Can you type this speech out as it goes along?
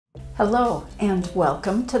Hello and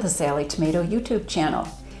welcome to the Sallie Tomato YouTube channel.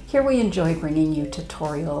 Here we enjoy bringing you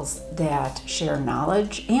tutorials that share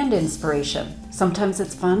knowledge and inspiration. Sometimes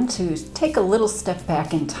it's fun to take a little step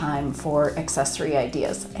back in time for accessory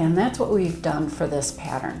ideas, and that's what we've done for this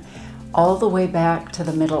pattern. All the way back to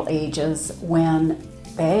the Middle Ages when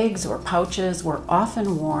bags or pouches were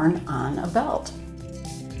often worn on a belt.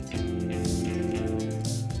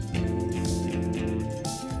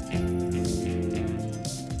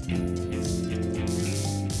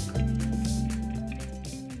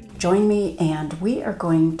 Join me and we are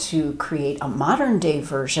going to create a modern day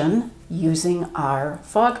version using our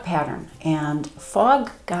Fogg pattern. And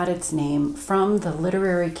Fogg got its name from the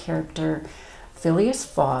literary character Phileas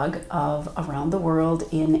Fogg of Around the World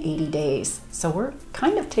in 80 Days. So we're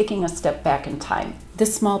kind of taking a step back in time.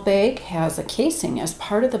 This small bag has a casing as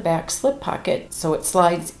part of the back slip pocket, so it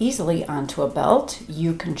slides easily onto a belt.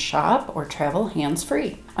 You can shop or travel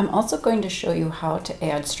hands-free. I'm also going to show you how to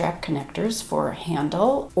add strap connectors for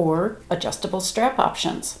handle or adjustable strap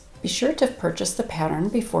options. Be sure to purchase the pattern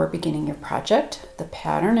before beginning your project. The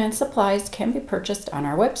pattern and supplies can be purchased on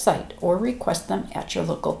our website or request them at your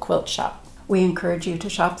local quilt shop. We encourage you to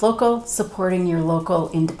shop local, supporting your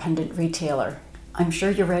local independent retailer. I'm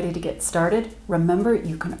sure you're ready to get started. Remember,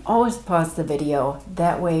 you can always pause the video.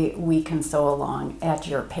 That way we can sew along at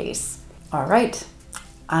your pace. All right,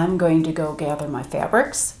 I'm going to go gather my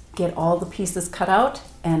fabrics, get all the pieces cut out,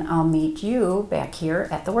 and I'll meet you back here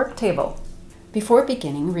at the work table. Before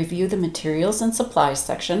beginning, review the materials and supplies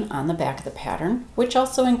section on the back of the pattern, which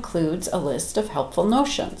also includes a list of helpful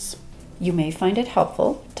notions. You may find it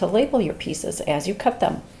helpful to label your pieces as you cut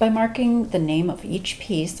them by marking the name of each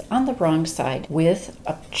piece on the wrong side with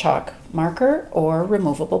a chalk marker or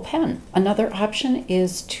removable pen. Another option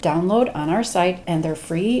is to download on our site, and they're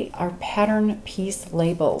free, our pattern piece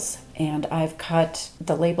labels. And I've cut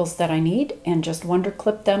the labels that I need and just wonder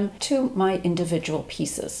clip them to my individual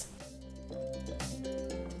pieces.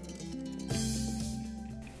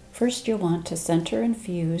 First, you'll want to center and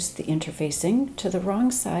fuse the interfacing to the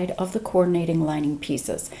wrong side of the coordinating lining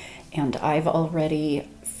pieces. And I've already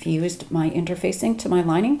fused my interfacing to my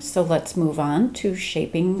lining, so let's move on to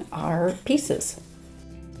shaping our pieces.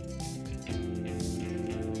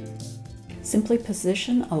 Simply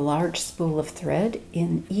position a large spool of thread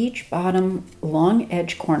in each bottom long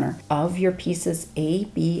edge corner of your pieces A,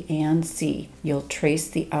 B, and C. You'll trace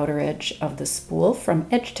the outer edge of the spool from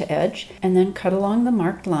edge to edge and then cut along the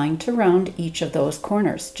marked line to round each of those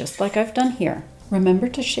corners, just like I've done here. Remember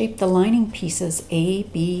to shape the lining pieces A,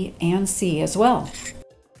 B, and C as well.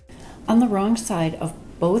 On the wrong side of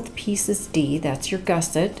both pieces D, that's your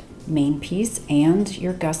gusset, main piece, and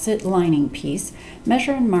your gusset lining piece,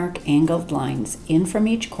 measure and mark angled lines in from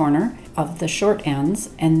each corner of the short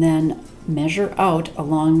ends and then measure out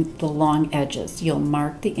along the long edges. You'll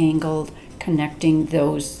mark the angle connecting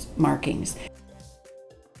those markings.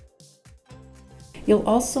 You'll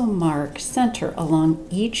also mark center along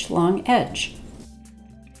each long edge.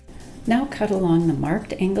 Now cut along the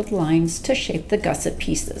marked angled lines to shape the gusset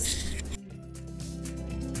pieces.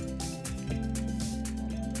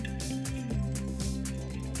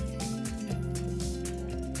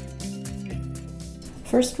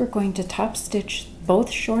 First, we're going to top stitch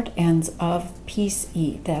both short ends of piece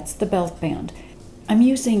E, that's the belt band. I'm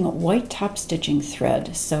using white top stitching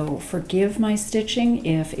thread, so forgive my stitching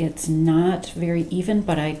if it's not very even,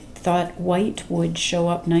 but I thought white would show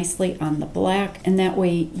up nicely on the black, and that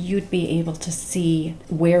way you'd be able to see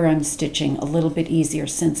where I'm stitching a little bit easier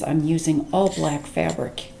since I'm using all black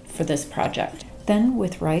fabric for this project. Then,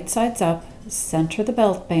 with right sides up, center the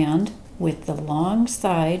belt band with the long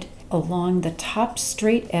side along the top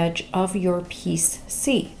straight edge of your piece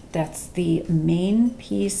C. That's the main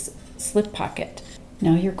piece slip pocket.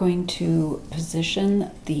 Now you're going to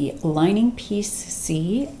position the lining piece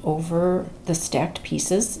C over the stacked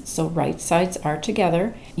pieces so right sides are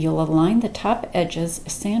together. You'll align the top edges,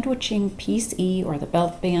 sandwiching piece E or the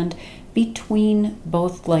belt band between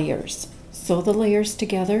both layers. Sew the layers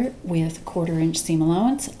together with 1/4 inch seam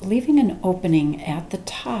allowance, leaving an opening at the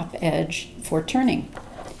top edge for turning.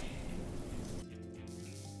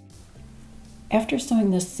 After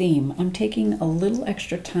sewing this seam, I'm taking a little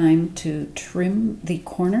extra time to trim the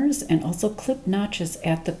corners and also clip notches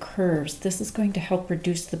at the curves. This is going to help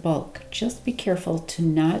reduce the bulk. Just be careful to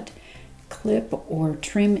not clip or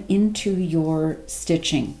trim into your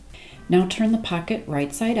stitching. Now turn the pocket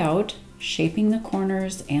right side out, shaping the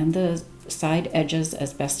corners and the side edges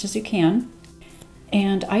as best as you can.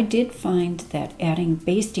 And I did find that adding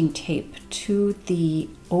basting tape to the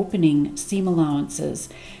opening seam allowances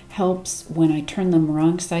helps when I turn them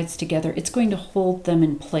wrong sides together. It's going to hold them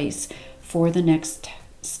in place for the next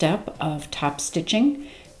step of top stitching,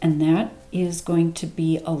 and that is going to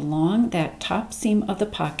be along that top seam of the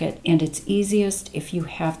pocket, and it's easiest if you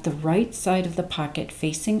have the right side of the pocket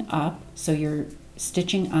facing up, so you're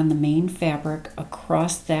stitching on the main fabric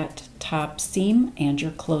across that top seam and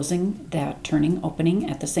you're closing that turning opening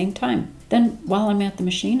at the same time. Then while I'm at the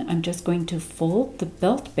machine, I'm just going to fold the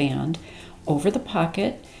belt band over the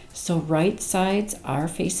pocket so right sides are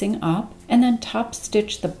facing up, and then top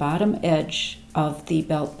stitch the bottom edge of the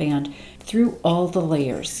belt band through all the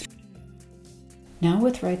layers. Now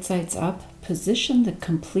with right sides up, position the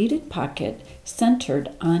completed pocket centered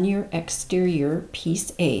on your exterior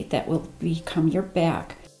piece A. That will become your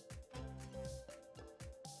back.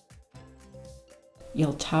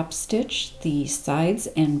 You'll top stitch the sides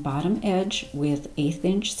and bottom edge with 1/8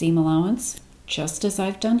 inch seam allowance, just as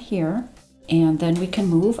I've done here, and then we can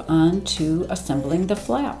move on to assembling the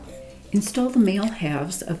flap. Install the male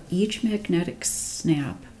halves of each magnetic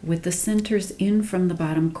snap with the centers in from the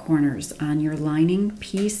bottom corners on your lining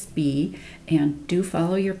piece B, and do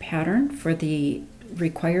follow your pattern for the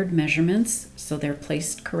required measurements so they're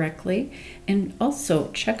placed correctly. And also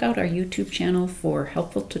check out our YouTube channel for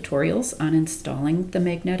helpful tutorials on installing the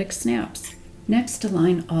magnetic snaps. Next,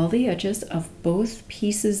 align all the edges of both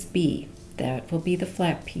pieces B, that will be the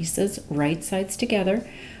flap pieces, right sides together.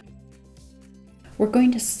 We're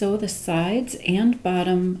going to sew the sides and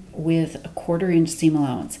bottom with a 1/4 inch seam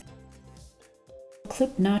allowance.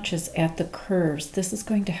 Clip notches at the curves. This is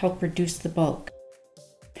going to help reduce the bulk.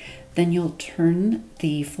 Then you'll turn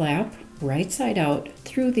the flap right side out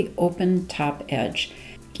through the open top edge.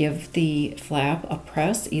 Give the flap a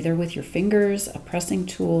press either with your fingers, a pressing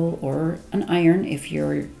tool, or an iron if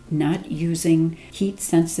you're not using heat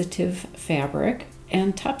sensitive fabric,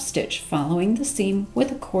 and top stitch following the seam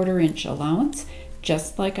with a 1/4 inch allowance,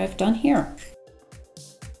 just like I've done here.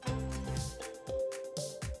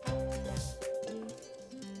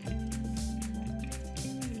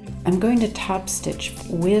 I'm going to top stitch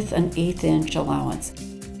with an 1/8 inch allowance.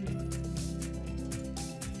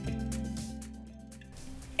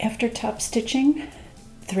 After top stitching,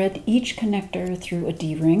 thread each connector through a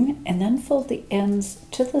D-ring and then fold the ends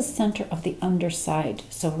to the center of the underside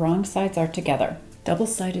so wrong sides are together.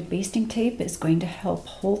 Double-sided basting tape is going to help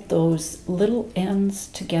hold those little ends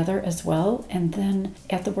together as well. And then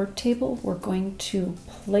at the work table, we're going to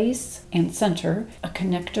place and center a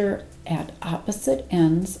connector at opposite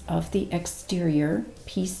ends of the exterior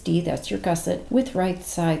piece D, that's your gusset, with right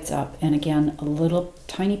sides up. And again, a little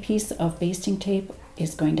tiny piece of basting tape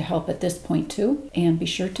is going to help at this point too. And be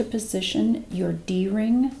sure to position your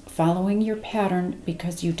D-ring following your pattern,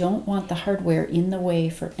 because you don't want the hardware in the way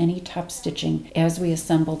for any top stitching as we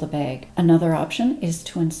assemble the bag. Another option is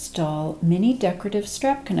to install mini decorative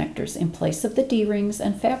strap connectors in place of the D-rings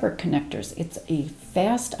and fabric connectors. It's a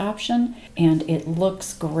fast option and it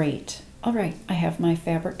looks great. All right, I have my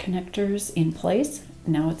fabric connectors in place.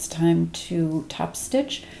 Now it's time to top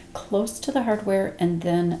stitch close to the hardware and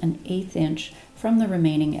then an 1/8 inch from the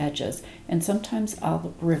remaining edges. And sometimes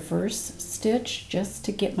I'll reverse stitch just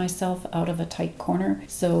to get myself out of a tight corner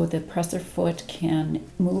so the presser foot can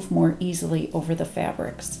move more easily over the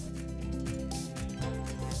fabrics.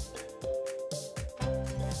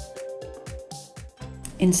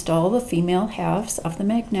 Install the female halves of the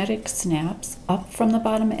magnetic snaps up from the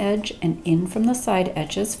bottom edge and in from the side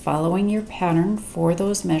edges, following your pattern for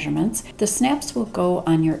those measurements. The snaps will go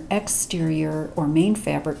on your exterior or main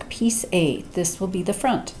fabric piece A. This will be the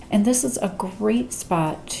front. And this is a great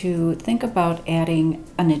spot to think about adding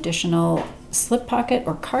an additional slip pocket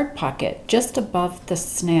or card pocket just above the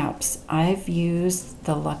snaps. I've used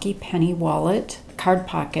the Lucky Penny wallet card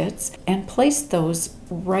pockets and placed those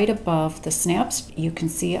right above the snaps. You can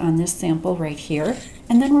see on this sample right here.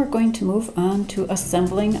 And then we're going to move on to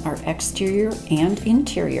assembling our exterior and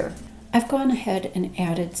interior. I've gone ahead and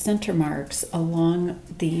added center marks along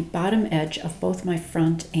the bottom edge of both my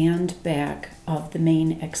front and back of the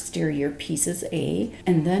main exterior pieces A,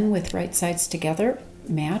 and then with right sides together,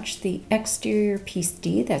 match the exterior piece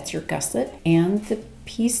D, that's your gusset, and the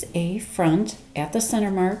piece A front at the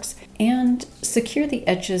center marks, and secure the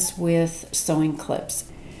edges with sewing clips.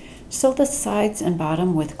 Sew the sides and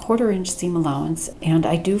bottom with 1/4 inch seam allowance, and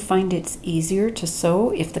I do find it's easier to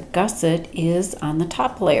sew if the gusset is on the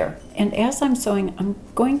top layer. And as I'm sewing, I'm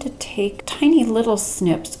going to take tiny little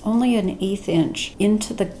snips, only an 1/8 inch,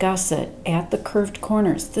 into the gusset at the curved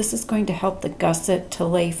corners. This is going to help the gusset to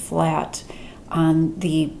lay flat on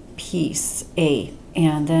the piece A.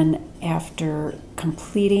 And then after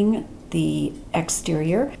completing the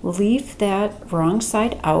exterior, leave that wrong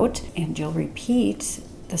side out, and you'll repeat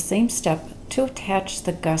the same step to attach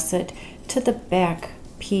the gusset to the back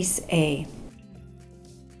piece A.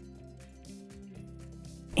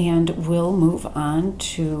 And we'll move on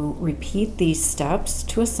to repeat these steps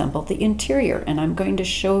to assemble the interior. And I'm going to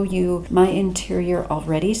show you my interior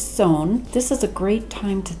already sewn. This is a great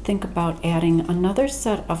time to think about adding another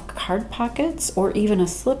set of card pockets or even a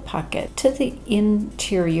slip pocket to the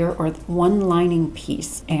interior or one lining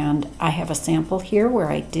piece. And I have a sample here where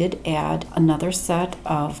I did add another set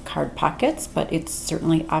of card pockets, but it's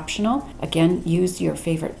certainly optional. Again, use your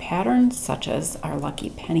favorite patterns such as our Lucky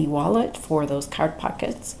Penny wallet for those card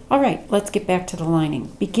pockets. All right, let's get back to the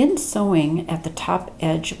lining. Begin sewing at the top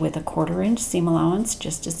edge with a 1/4 inch seam allowance,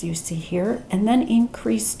 just as you see here, and then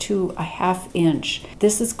increase to a 1/2 inch.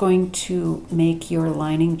 This is going to make your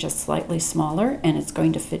lining just slightly smaller, and it's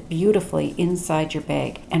going to fit beautifully inside your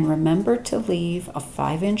bag. And remember to leave a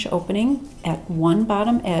 5-inch opening at one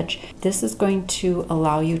bottom edge. This is going to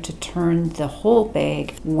allow you to turn the whole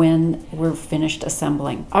bag when we're finished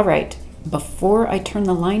assembling. All right, before I turn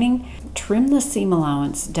the lining, trim the seam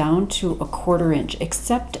allowance down to a 1/4 inch,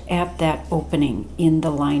 except at that opening in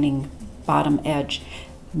the lining bottom edge.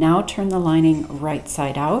 Now turn the lining right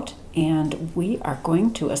side out, and we are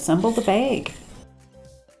going to assemble the bag.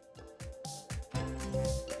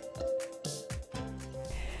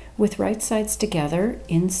 With right sides together,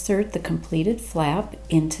 insert the completed flap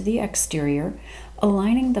into the exterior,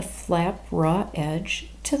 aligning the flap raw edge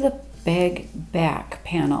to the bag back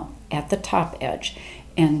panel at the top edge,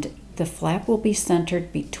 and the flap will be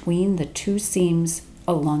centered between the two seams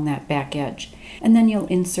along that back edge. And then you'll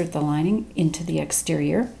insert the lining into the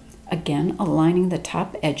exterior, again aligning the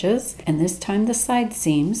top edges, and this time the side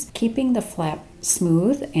seams, keeping the flap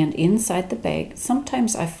smooth and inside the bag.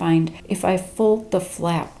 Sometimes I find if I fold the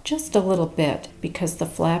flap just a little bit, because the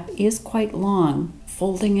flap is quite long,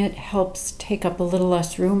 folding it helps take up a little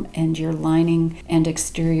less room, and your lining and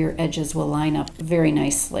exterior edges will line up very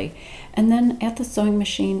nicely. And then at the sewing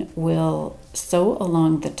machine, we'll sew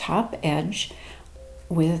along the top edge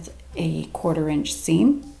with a 1/4 inch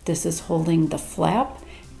seam. This is holding the flap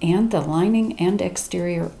and the lining and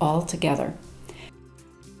exterior all together.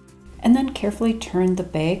 And then carefully turn the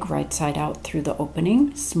bag right side out through the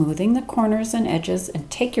opening, smoothing the corners and edges, and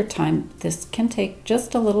take your time. This can take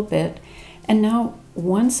just a little bit. And now,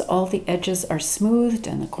 once all the edges are smoothed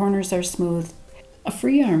and the corners are smoothed, a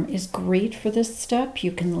free arm is great for this step.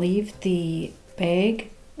 You can leave the bag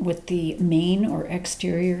with the main or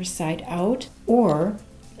exterior side out, or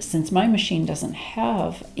since my machine doesn't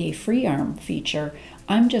have a free arm feature,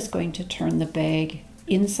 I'm just going to turn the bag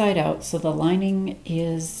inside out so the lining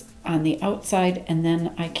is on the outside, and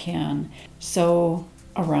then I can sew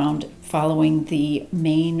around following the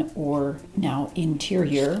main or now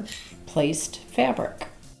interior placed fabric.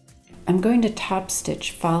 I'm going to top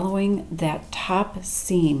stitch following that top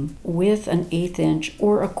seam with an 1/8 inch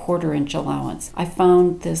or a 1/4 inch allowance. I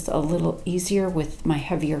found this a little easier with my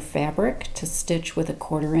heavier fabric to stitch with a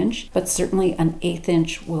 1/4 inch, but certainly an 1/8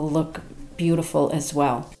 inch will look beautiful as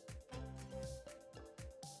well.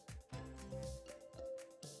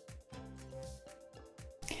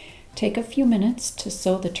 Take a few minutes to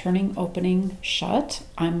sew the turning opening shut.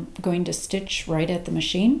 I'm going to stitch right at the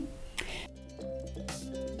machine.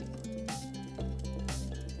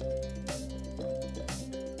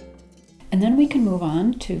 And then we can move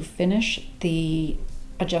on to finish the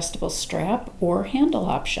adjustable strap or handle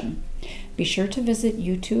option. Be sure to visit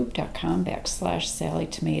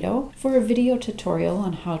youtube.com/SallieTomato for a video tutorial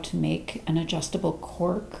on how to make an adjustable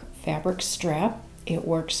cork fabric strap. It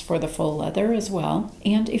works for the faux leather as well.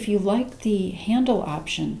 And if you like the handle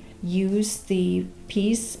option, use the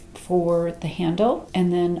piece for the handle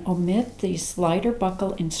and then omit the slider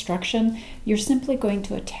buckle instruction. You're simply going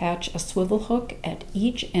to attach a swivel hook at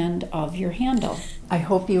each end of your handle. I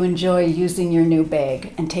hope you enjoy using your new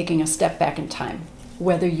bag and taking a step back in time.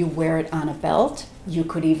 Whether you wear it on a belt, you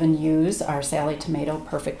could even use our Sallie Tomato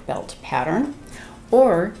Perfect Belt pattern,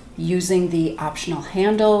 or using the optional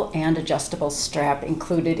handle and adjustable strap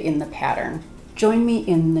included in the pattern. Join me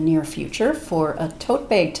in the near future for a tote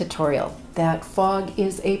bag tutorial that Fogg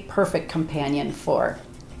is a perfect companion for.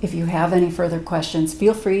 If you have any further questions,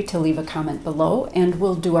 feel free to leave a comment below and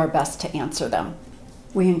we'll do our best to answer them.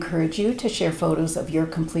 We encourage you to share photos of your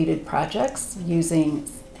completed projects using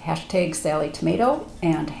 #SallieTomato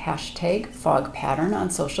and #FoggPattern on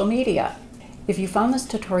social media. If you found this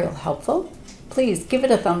tutorial helpful, please give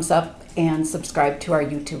it a thumbs up and subscribe to our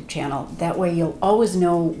YouTube channel. That way you'll always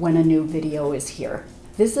know when a new video is here.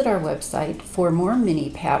 visit our website for more mini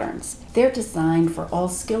patterns. They're designed for all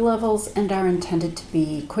skill levels and are intended to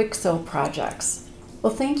be quick sew projects.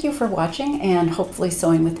 Well, thank you for watching and hopefully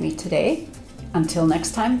sewing with me today. Until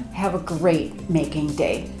next time, have a great making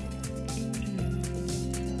day.